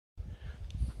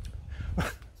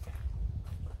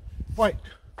Wait.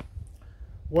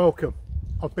 Welcome.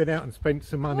 I've been out and spent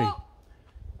some money. What?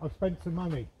 I've spent some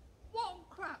money. What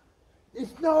crap?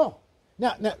 It's not.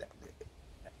 Now,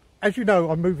 as you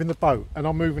know, I'm moving the boat and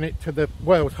I'm moving it to the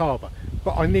Wales Harbour.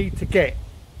 But I need to get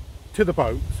to the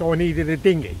boat, so I needed a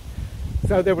dinghy.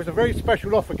 So there was a very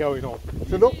special offer going on.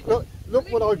 So look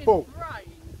what I bought.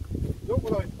 Look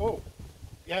what I bought.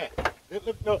 Yeah.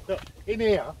 Look. In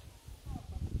here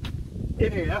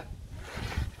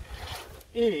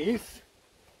is,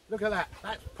 look at that.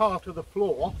 That's part of the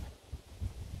floor.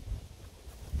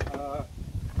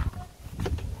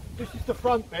 This is the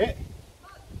front bit.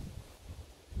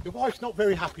 The wife's not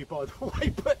very happy, by the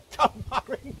way, but don't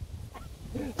worry.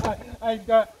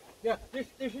 Yeah, this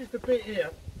is the bit here.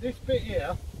 This bit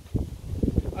here,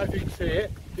 as you can see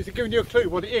it, is it giving you a clue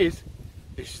what it is?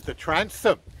 This is the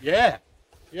transom. Yeah.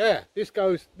 This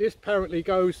apparently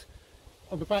goes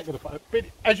on the back of the boat. But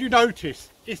as you notice,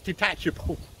 it's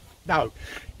detachable. No,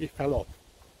 it fell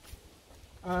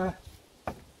off.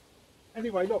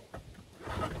 Anyway, look.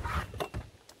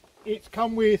 It's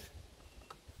come with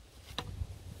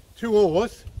 2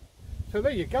 oars. So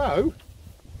there you go.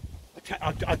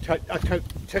 I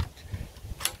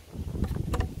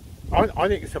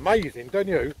think it's amazing, don't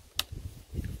you?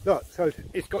 Look, so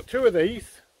it's got 2 of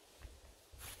these.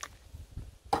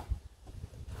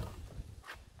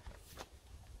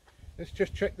 Let's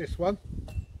just check this one.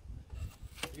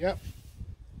 Yep.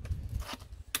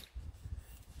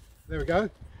 There we go.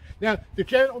 Now, the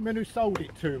gentleman who sold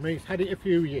it to me has had it a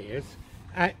few years.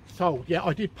 Sold. Yeah,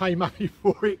 I did pay money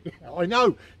for it. I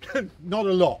know, not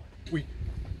a lot. We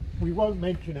won't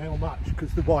mention how much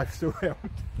because the wife's around.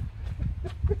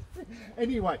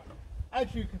 Anyway,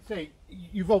 as you can see,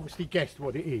 you've obviously guessed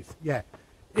what it is. Yeah,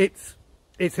 it's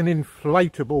an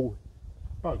inflatable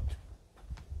boat.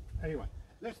 Anyway,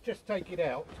 let's just take it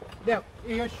out. Now,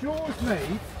 he assures me,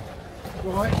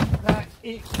 right, that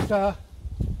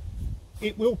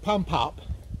it will pump up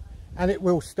and it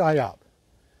will stay up.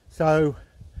 So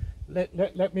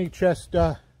let me just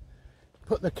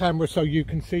put the camera so you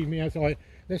can see me as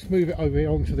let's move it over here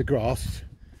onto the grass.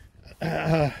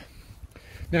 Now,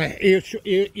 he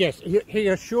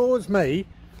assures me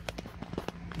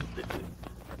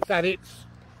that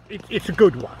it's a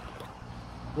good one.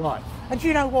 Right. And do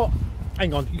you know what?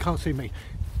 Hang on, you can't see me.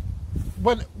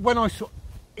 When I saw,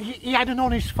 he had an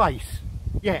honest face.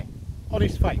 Yeah,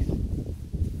 honest face.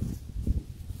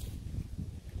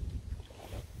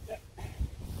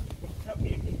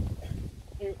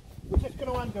 We're just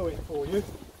going to undo it for you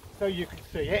so you can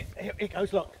see it. Here it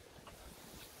goes, look.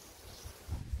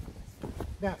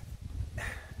 Now,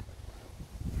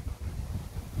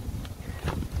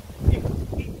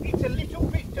 it's a little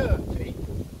bit dirty,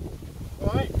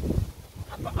 right?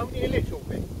 But only a little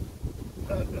bit.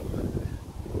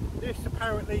 This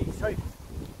apparently, so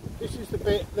this is the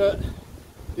bit that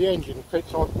the engine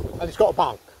fits on, and it's got a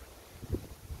bunk.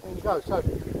 There you go. So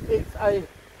it's a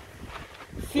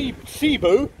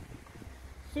Cebu.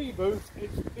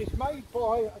 It's made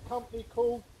by a company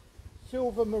called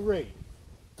Silver Marine.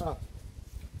 But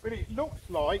it looks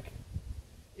like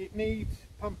it needs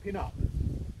pumping up.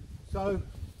 So,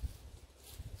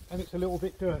 and it's a little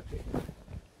bit dirty,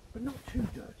 but not too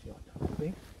dirty, I don't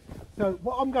think. So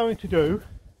what I'm going to do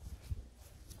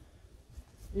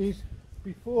is,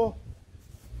 before,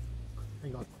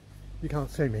 hang on, you can't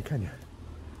see me, can you?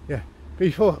 Yeah,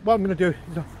 what I'm going to do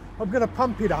is I'm going to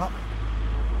pump it up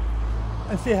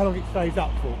and see how long it stays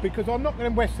up for, because I'm not going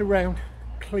to mess around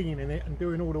cleaning it and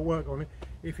doing all the work on it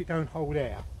if it don't hold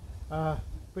air.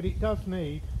 But it does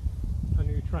need a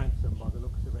new transom by the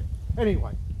looks of it.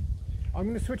 Anyway, I'm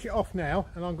going to switch it off now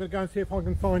and I'm going to go and see if I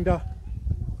can find a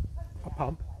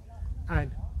pump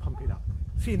and pump it up.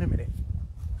 See you in a minute.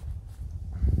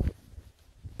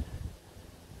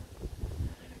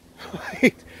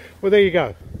 Well, there you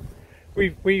go.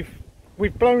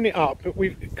 We've blown it up, but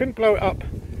we couldn't blow it up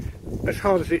as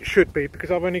hard as it should be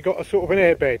because I've only got a sort of an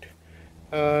airbed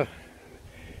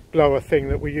blower thing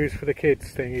that we use for the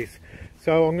kids thingies.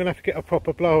 So I'm going to have to get a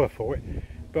proper blower for it.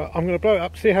 But I'm going to blow it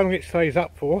up, see how long it stays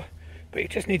up for. But it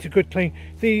just needs a good clean.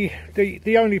 The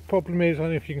only problem is, I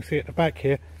don't know if you can see at the back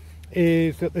here,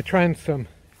 is that the transom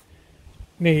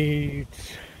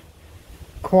needs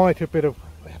quite a bit of,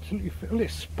 absolutely,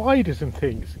 spiders and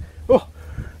things. Oh,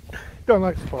 don't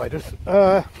like spiders.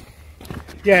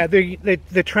 Yeah,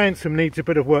 the transom needs a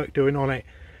bit of work doing on it.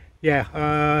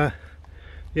 Yeah,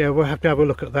 yeah, we'll have to have a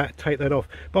look at that, take that off.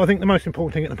 But I think the most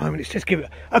important thing at the moment is just give it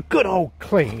a good old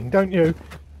clean, don't you?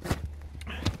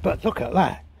 But look at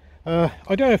that. I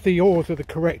don't know if the oars are the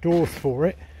correct oars for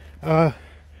it.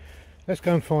 Let's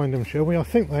go and find them, shall we? I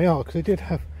think they are, because they did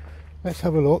have, let's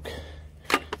have a look.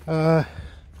 if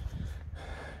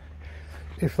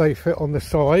they fit on the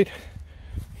side.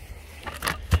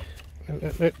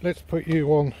 Let's put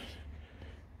you on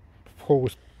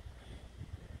pause.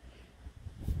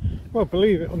 Well,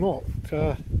 believe it or not,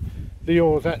 the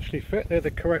oars actually fit. They're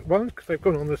the correct ones because they've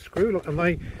gone on the screw. Look, and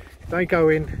they go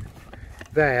in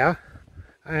there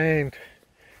and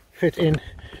fit in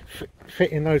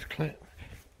those clamps.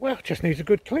 Well, it just needs a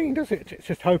good clean, does it?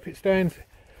 Just hope it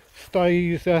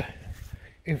stays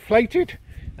inflated,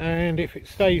 and if it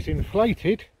stays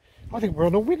inflated, I think we're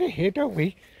on a winner here, don't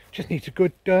we? Just needs a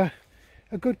good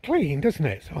clean, doesn't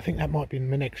it? So I think that might be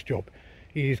my next job,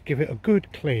 is give it a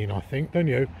good clean, I think, don't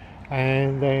you?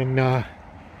 And then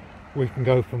we can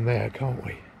go from there, can't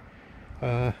we?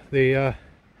 And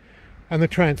the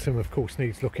transom, of course,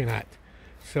 needs looking at.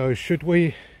 So should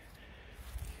we,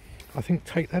 I think,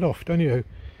 take that off, don't you?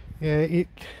 Yeah,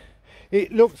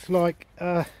 it looks like,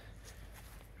 no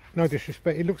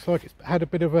disrespect, it looks like it's had a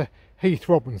bit of a Heath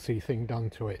Robinsy thing done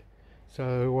to it.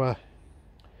 So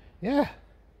yeah,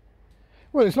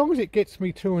 well, as long as it gets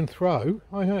me to and fro.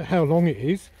 I don't know how long it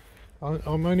is.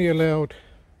 I'm only allowed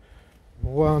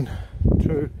 1,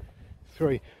 2,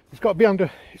 3. It's got to be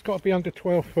under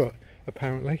 12 foot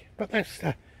apparently, but that's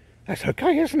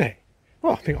okay, isn't it?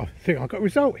 Well, I think I got a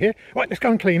result here. Right, let's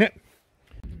go and clean it.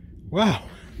 Wow,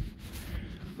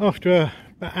 after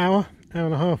about hour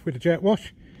and a half with the jet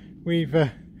wash, we've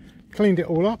cleaned it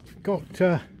all up. Got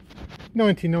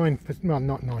 99%, well,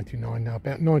 not 99 now,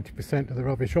 about 90% of the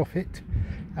rubbish off it.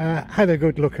 Had a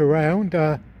good look around.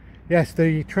 Yes,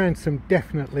 the transom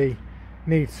definitely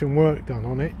needs some work done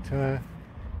on it.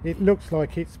 It looks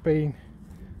like it's been,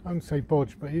 I wouldn't say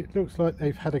bodged, but it looks like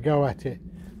they've had a go at it.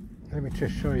 Let me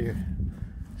just show you.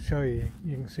 You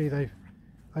can see they've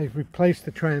replaced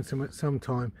the transom at some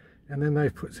time, and then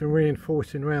they've put some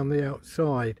reinforcing around the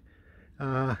outside.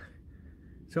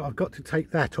 So I've got to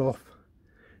take that off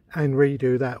and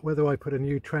redo that, whether I put a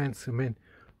new transom in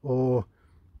or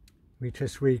we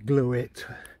just re-glue it.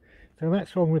 So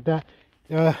that's wrong with that.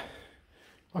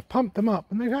 I've pumped them up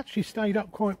and they've actually stayed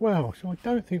up quite well, so I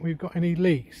don't think we've got any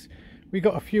leaks. We've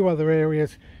got a few other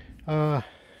areas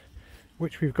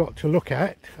which we've got to look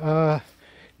at,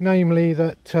 namely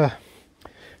that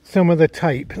some of the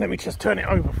tape, let me just turn it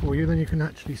over for you, then you can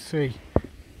actually see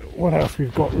what else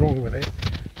we've got wrong with it.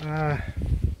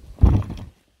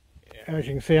 As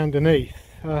you can see underneath,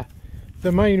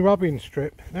 the main rubbing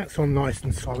strip, that's on nice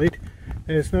and solid.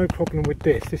 There's no problem with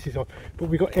this is on, but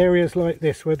we've got areas like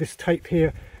this where this tape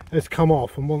here has come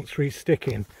off and wants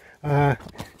re-sticking.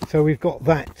 So we've got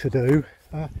that to do,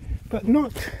 but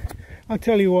not, I'll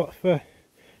tell you what,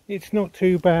 it's not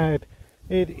too bad.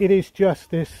 It is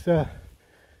just this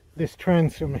this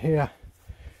transom here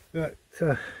that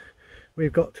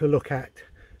we've got to look at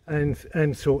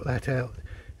and sort that out.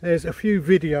 There's a few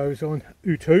videos on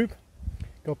YouTube,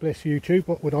 God bless YouTube,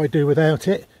 what would I do without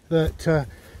it, that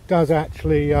does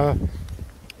actually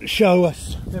show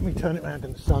us, let me turn it around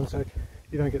in the sun so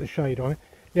you don't get the shade on it.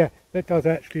 Yeah, that does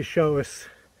actually show us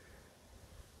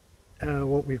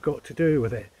what we've got to do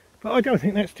with it. But I don't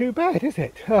think that's too bad, is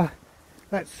it?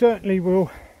 That certainly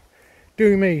will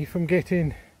do me from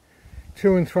getting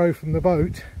to and fro from the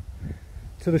boat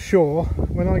to the shore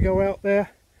when I go out there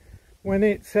when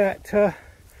it's at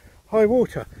high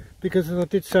water, because as I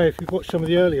did say, if you've watched some of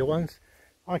the earlier ones,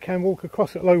 I can walk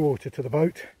across at low water to the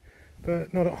boat,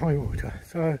 but not at high water.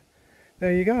 So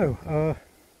there you go.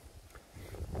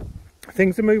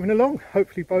 Things are moving along.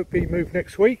 Hopefully boat be moved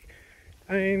next week,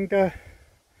 and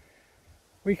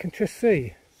we can just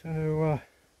see. So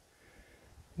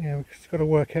yeah, we've just got to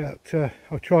work out.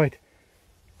 I've tried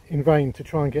in vain to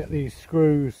try and get these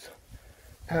screws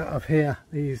out of here,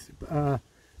 these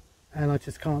and I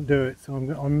just can't do it, so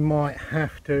I might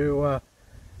have to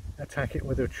attack it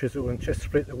with a chisel and just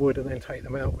split the wood and then take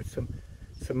them out with some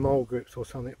mole grips or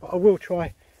something. But I will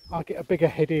try. I'll get a bigger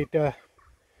headed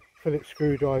Phillips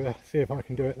screwdriver, see if I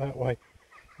can do it that way,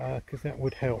 because that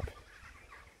would help.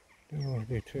 Don't want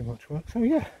to do too much work. So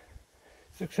yeah,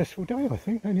 successful day, I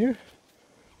think, don't you?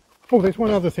 Oh, there's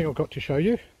one other thing I've got to show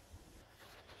you.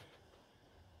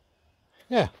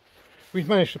 Yeah, we've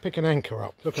managed to pick an anchor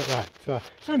up. Look at that.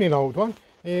 It's only an old one.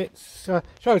 It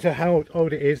shows how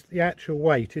old it is. The actual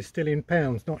weight is still in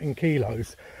pounds, not in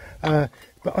kilos. But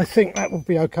I think that will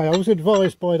be okay. I was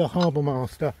advised by the harbour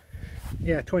master,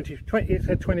 yeah, it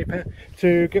said 20 pounds,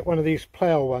 to get one of these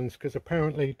plough ones, because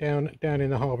apparently down in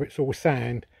the harbour it's all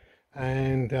sand,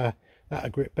 and that'll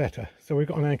grip better. So we've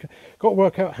got an anchor. Got to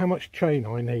work out how much chain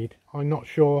I need. I'm not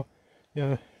sure. You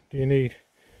know, do you need,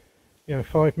 you know,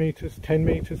 5 meters, 10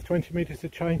 meters, 20 meters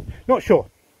of chain? Not sure.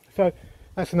 So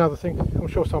that's another thing. I'm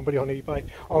sure somebody on eBay,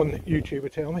 on YouTube,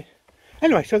 would tell me.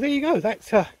 Anyway, so there you go.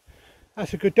 That's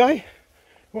a good day.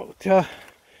 What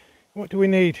do we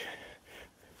need?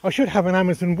 I should have an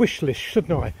Amazon wish list,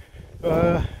 shouldn't I?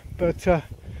 But at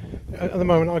the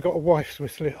moment I got a wife's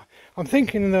wish list. I'm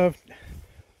thinking of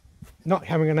not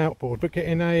having an outboard, but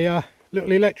getting a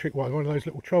little electric one of those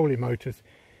little trolley motors.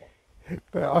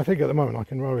 But I think at the moment I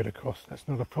can row it across. That's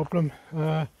not a problem.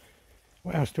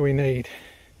 What else do we need?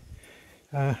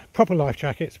 Proper life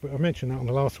jackets, but I mentioned that on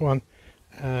the last one.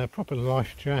 Proper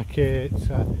life jackets,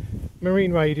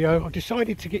 marine radio. I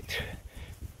decided to get.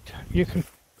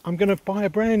 I'm going to buy a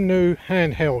brand new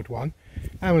handheld one.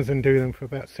 Amazon do them for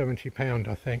about £70,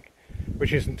 I think,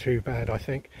 which isn't too bad, I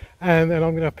think. And then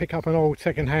I'm going to pick up an old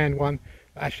second-hand one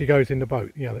that actually goes in the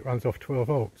boat, you know, that runs off 12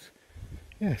 volts.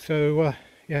 Yeah, so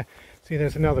yeah. See,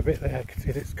 there's another bit there. I can see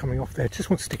it's coming off there. Just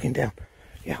one sticking down.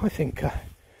 Yeah, I think.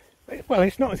 Well,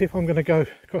 it's not as if I'm going to go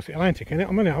across the Atlantic in it.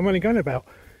 I'm only going about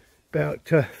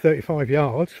 35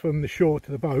 yards from the shore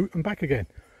to the boat and back again.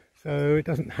 So it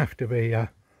doesn't have to be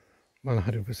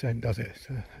 100%, does it?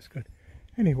 So that's good.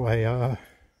 Anyway, yeah,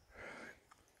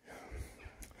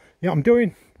 I'm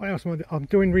doing. What else am I doing? I'm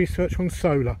doing research on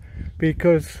solar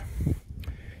because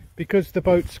the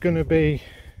boat's going to be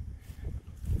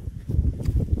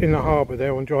in the harbour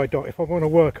there on dry dock. If I want to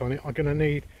work on it, I'm going to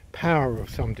need power of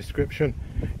some description,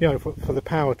 you know, for the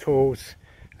power tools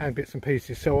and bits and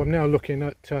pieces. So I'm now looking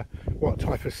at what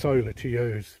type of solar to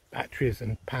use, batteries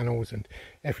and panels and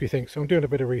everything. So I'm doing a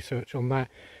bit of research on that,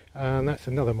 and that's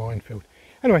another minefield.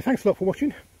 Anyway, thanks a lot for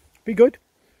watching. Be good,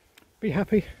 be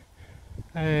happy,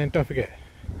 and don't forget,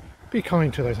 be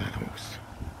kind to those animals.